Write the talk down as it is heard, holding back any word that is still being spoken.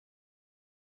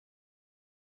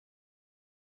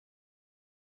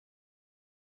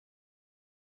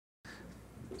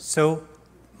So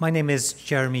my name is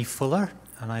Jeremy Fuller,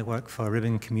 and I work for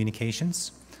Ribbon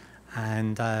Communications.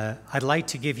 And I'd like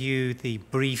to give you the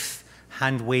brief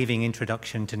hand-waving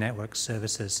introduction to network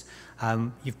services.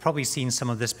 You've probably seen some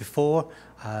of this before.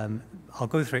 I'll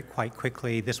go through it quite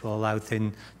quickly. This will allow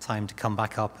thin time to come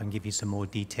back up and give you some more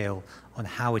detail on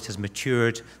how it has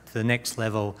matured to the next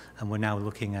level, and we're now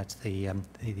looking at the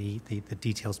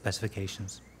detailed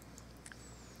specifications.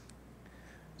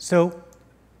 So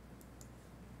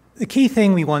the key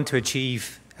thing we want to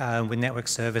achieve with network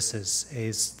services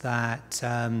is that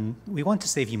we want to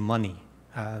save you money.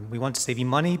 We want to save you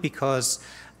money because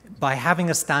by having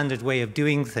a standard way of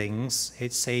doing things,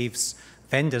 it saves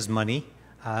vendors money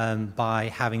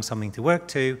by having something to work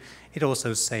to. It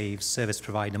also saves service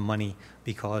provider money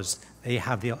because they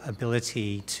have the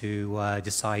ability to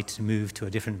decide to move to a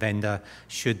different vendor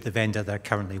should the vendor they're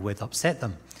currently with upset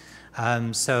them.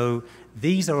 So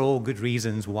these are all good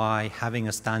reasons why having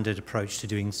a standard approach to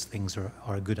doing things are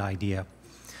a good idea.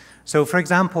 So for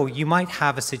example, you might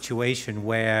have a situation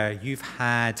where you've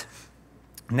had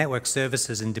network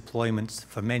services in deployment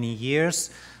for many years.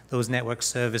 Those network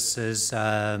services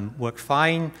work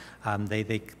fine.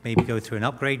 They maybe go through an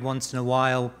upgrade once in a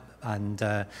while,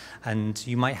 and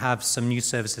you might have some new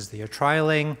services that you're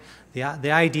trialing. The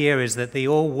idea is that they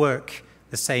all work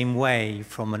the same way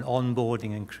from an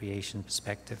onboarding and creation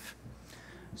perspective.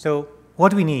 So what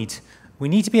do we need? We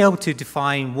need to be able to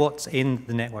define what's in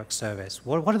the network service.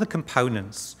 What are the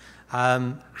components?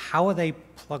 How are they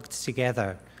plugged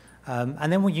together?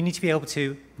 And then you need to be able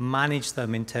to manage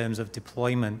them in terms of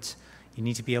deployment. You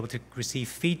need to be able to receive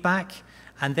feedback,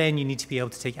 and then you need to be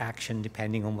able to take action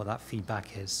depending on what that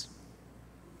feedback is.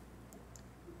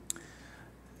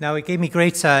 Now, it gave me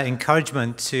great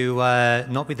encouragement to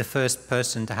not be the first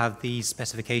person to have these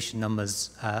specification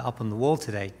numbers up on the wall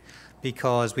today,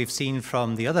 because we've seen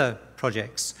from the other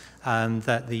projects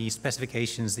that the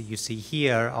specifications that you see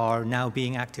here are now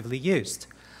being actively used.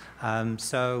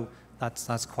 So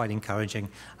that's quite encouraging.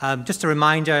 Just a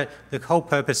reminder, the whole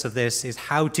purpose of this is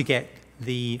how to get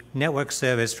the network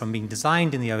service from being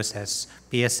designed in the OSS,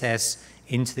 BSS,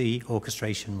 into the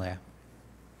orchestration layer.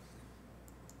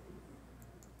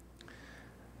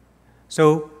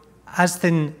 So, as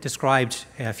Thin described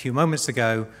a few moments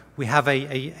ago, we have a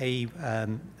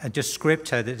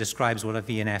descriptor that describes what a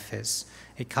VNF is.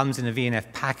 It comes in a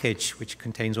VNF package which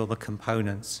contains all the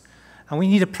components. And we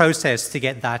need a process to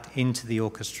get that into the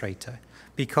orchestrator,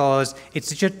 because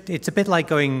it's a bit like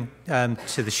going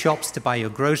to the shops to buy your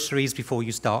groceries before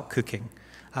you start cooking.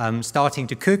 Starting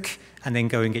to cook and then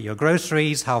go and get your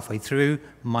groceries halfway through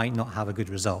might not have a good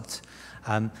result.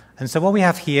 And so what we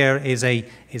have here is a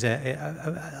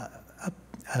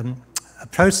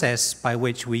process by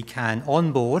which we can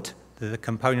onboard the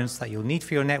components that you'll need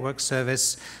for your network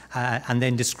service and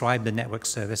then describe the network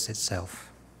service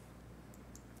itself.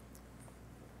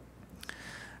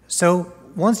 So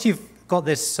once you've got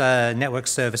this network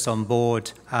service on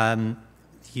board, well,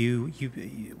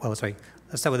 sorry,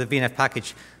 let's start with the VNF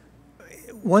package.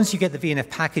 Once you get the VNF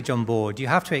package on board, you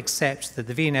have to accept that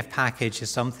the VNF package is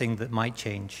something that might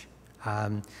change.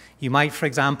 You might, for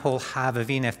example, have a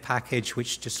VNF package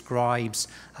which describes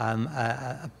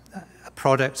a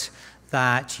product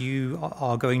that you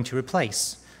are going to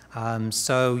replace.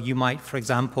 So you might, for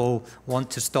example,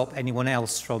 want to stop anyone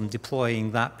else from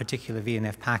deploying that particular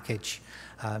VNF package.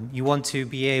 You want to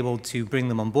be able to bring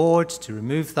them on board, to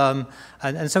remove them,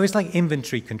 and so it's like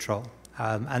inventory control.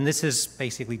 And this is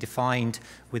basically defined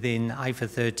within IFA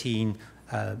 13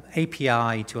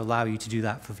 API to allow you to do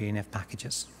that for VNF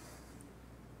packages.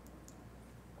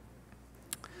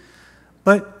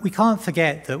 But we can't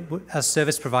forget that as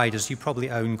service providers, you probably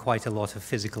own quite a lot of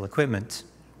physical equipment,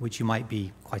 which you might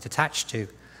be quite attached to.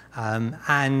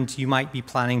 And you might be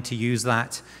planning to use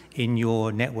that in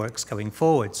your networks going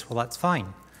forwards. Well, that's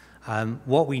fine.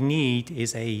 What we need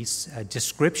is a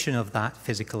description of that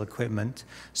physical equipment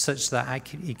such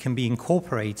that it can be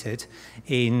incorporated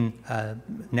in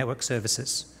network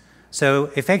services. So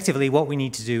effectively, what we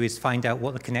need to do is find out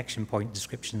what the connection point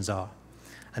descriptions are.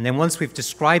 And then once we've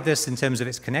described this in terms of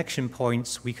its connection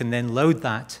points, we can then load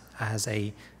that as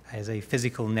a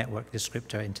physical network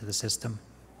descriptor into the system.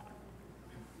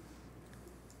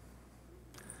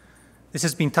 This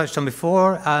has been touched on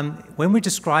before. When we're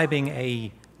describing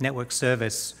a network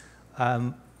service,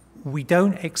 we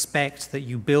don't expect that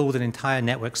you build an entire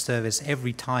network service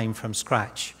every time from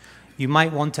scratch. You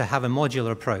might want to have a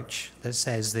modular approach that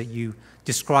says that you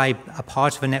describe a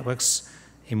part of a network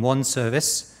in one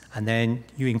service, and then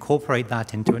you incorporate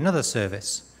that into another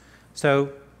service.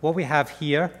 So what we have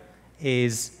here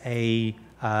is a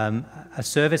a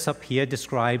service up here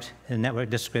described in a network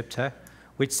descriptor,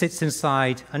 which sits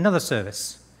inside another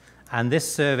service. And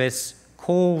this service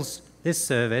calls this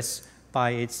service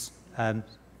by its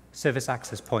service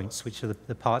access points, which are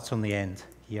the parts on the end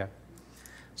here.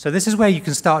 So this is where you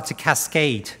can start to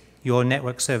cascade your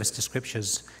network service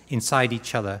descriptors inside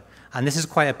each other. And this is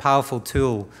quite a powerful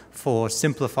tool for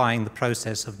simplifying the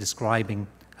process of describing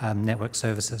network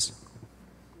services.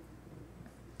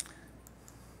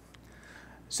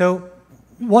 So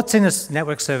what's in a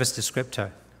network service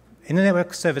descriptor? In a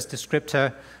network service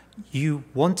descriptor, you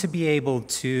want to be able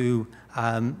to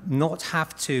not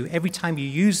have to, every time you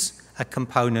use a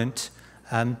component,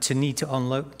 to need to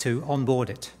onboard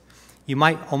it. You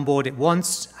might onboard it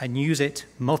once and use it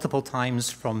multiple times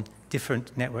from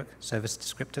different network service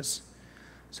descriptors.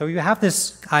 So you have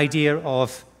this idea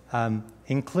of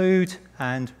include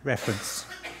and reference.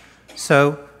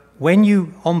 So when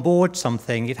you onboard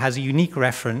something, it has a unique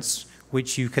reference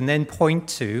which you can then point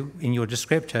to in your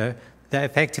descriptor that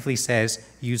effectively says,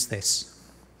 use this.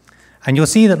 And you'll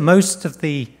see that most of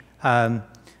the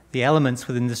elements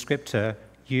within the descriptor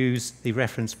use the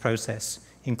reference process,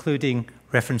 including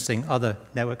referencing other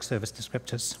network service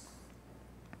descriptors.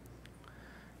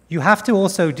 You have to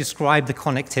also describe the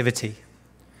connectivity.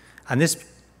 And this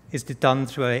is done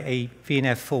through a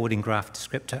VNF forwarding graph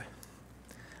descriptor.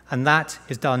 And that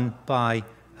is done by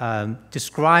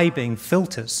describing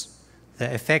filters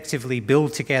that effectively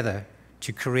build together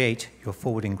to create your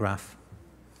forwarding graph.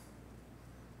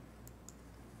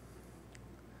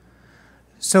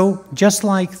 So just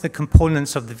like the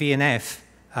components of the VNF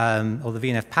or the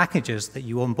VNF packages that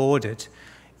you onboarded,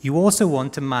 you also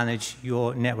want to manage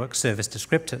your network service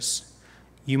descriptors.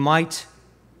 You might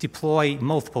deploy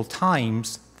multiple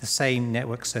times the same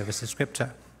network service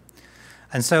descriptor.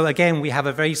 And so again, we have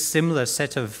a very similar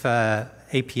set of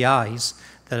APIs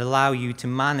that allow you to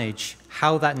manage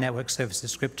how that network service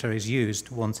descriptor is used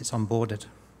once it's onboarded.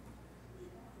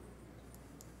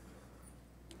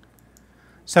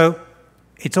 So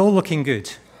it's all looking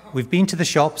good. We've been to the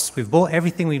shops, we've bought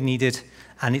everything we've needed,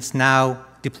 and it's now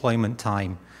deployment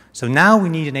time. So now we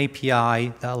need an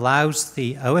API that allows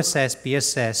the OSS,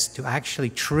 BSS to actually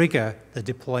trigger the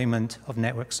deployment of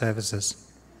network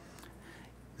services.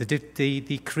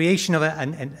 The creation of a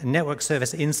network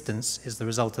service instance is the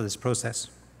result of this process.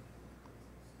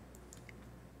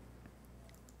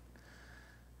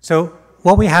 So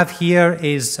what we have here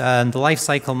is the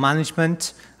lifecycle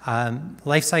management.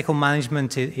 Lifecycle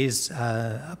management is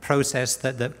a process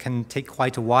that can take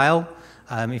quite a while.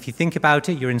 If you think about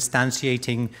it, you're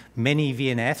instantiating many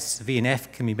VNFs.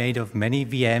 VNF can be made of many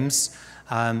VMs.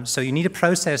 So you need a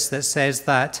process that says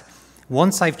that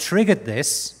once I've triggered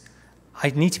this, I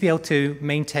need to be able to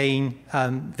maintain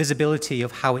visibility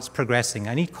of how it's progressing.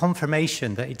 I need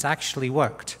confirmation that it's actually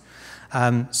worked.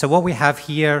 So what we have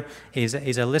here is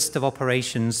a list of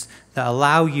operations that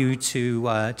allow you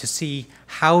to see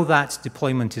how that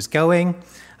deployment is going.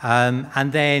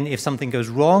 And then if something goes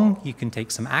wrong, you can take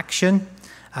some action.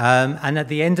 And at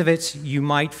the end of it, you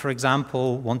might, for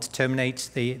example, want to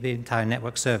terminate the entire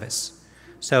network service.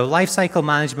 So lifecycle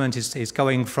management is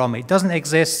going from it doesn't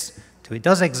exist to it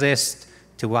does exist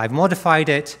to I've modified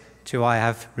it to I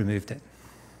have removed it.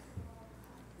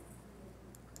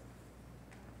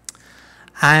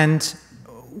 And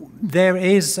there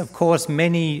is, of course,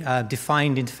 many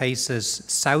defined interfaces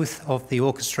south of the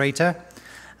orchestrator.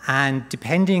 And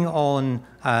depending on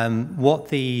what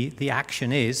the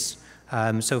action is,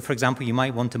 so for example, you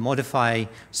might want to modify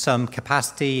some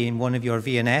capacity in one of your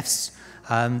VNFs.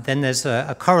 Then there's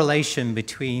a correlation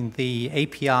between the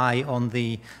API on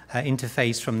the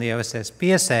interface from the OSS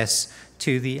BSS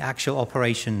to the actual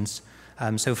operations.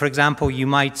 So for example, you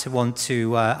might want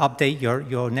to update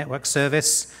your network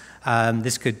service.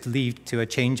 This could lead to a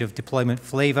change of deployment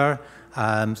flavor,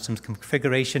 some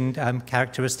configuration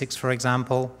characteristics, for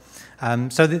example.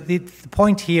 So the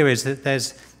point here is that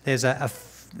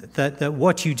that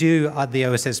what you do at the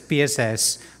OSS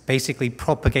BSS basically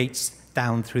propagates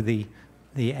down through the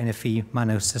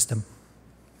NFV-MANO system.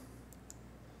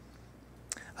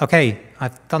 Okay,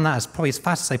 I've done that probably as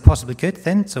fast as I possibly could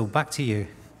then, so back to you.